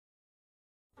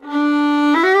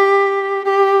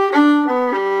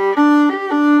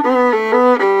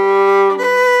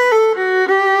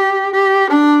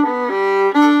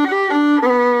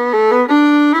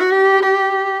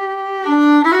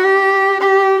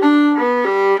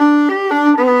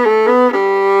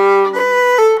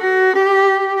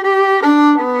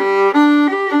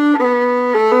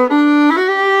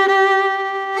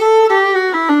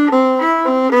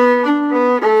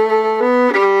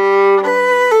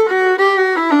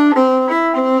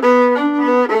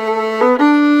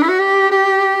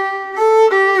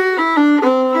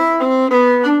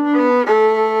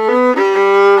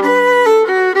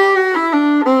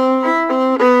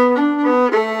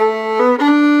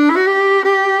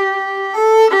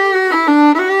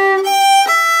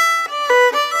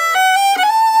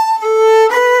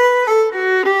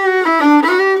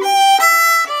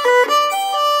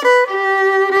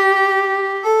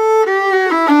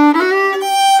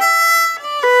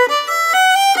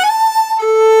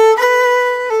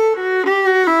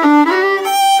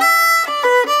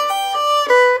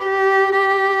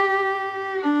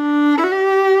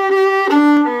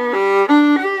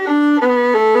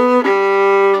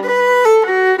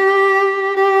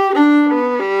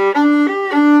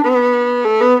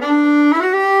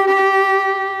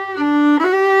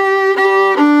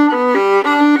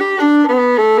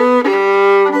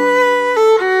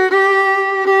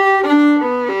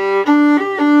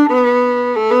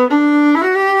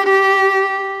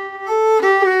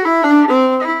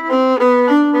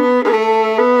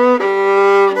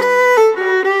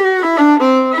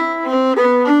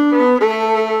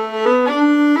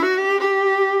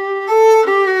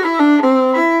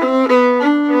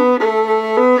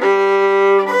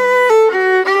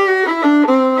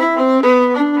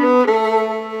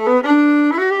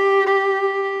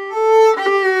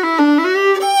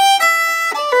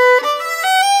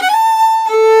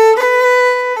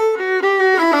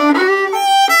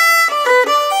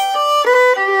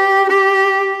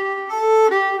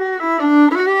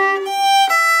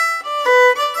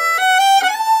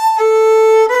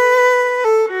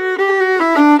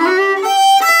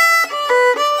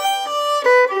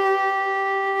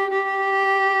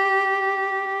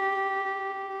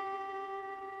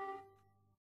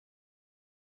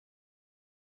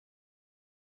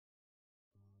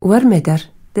Wir Midder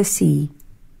de Sae.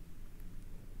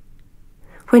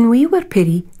 When we were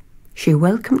peerie, she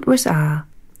welcomed us a',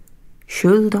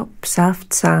 shouled up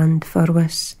soft sand for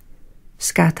us,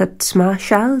 scattered sma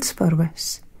shells for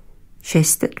us,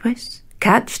 chested us,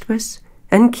 catched us,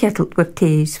 and kettled with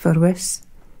teas for us,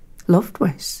 loved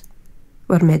us,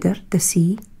 Wir Midder de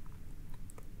Sae.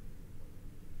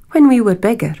 When we were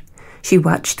bigger, she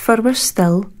watched for us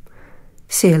still,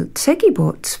 sailed siggy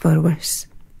boats for us,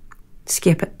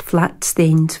 skipped flat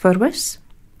stains for us,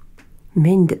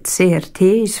 mended sair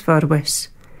teas for us,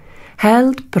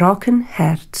 held broken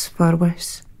hearts for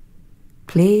us,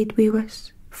 played wi'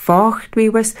 us, fought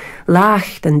wi' us,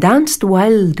 laughed and danced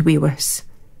wild wi' us,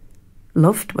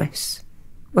 loved us,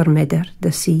 Wir Midder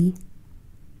de Sae.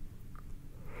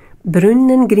 Brown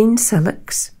and green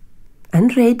silks,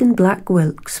 and red and black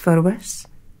wilks for us,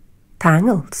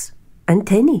 tangles and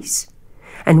tinnies,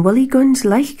 and woolly guns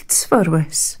lichts for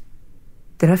us,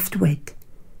 driftwood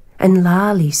and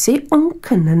lally sae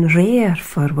unken and rare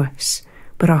for us,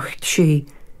 bracht she,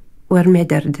 Wir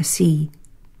Midder de Sae.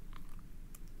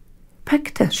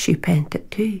 Pictures she painted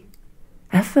too,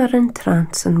 ever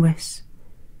entrancing was,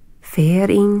 fair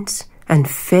eens and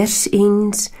fierce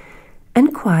eens,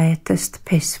 and quietest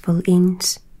peaceful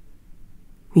eens.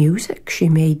 Music she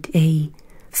made,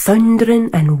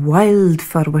 thundering and wild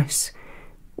for us,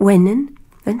 winning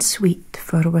and sweet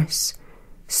for us,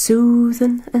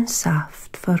 soothing and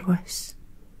soft for us.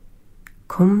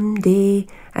 Come day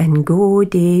and go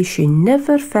day, she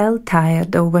never felt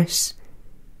tired of us.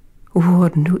 Or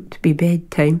not be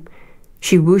bedtime,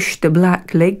 she whooshed the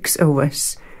black legs of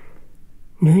us,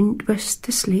 nooned was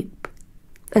to sleep,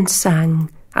 and sang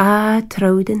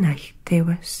through the night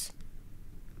to us,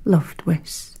 loved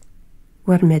us,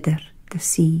 Wir Midder de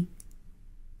Sae.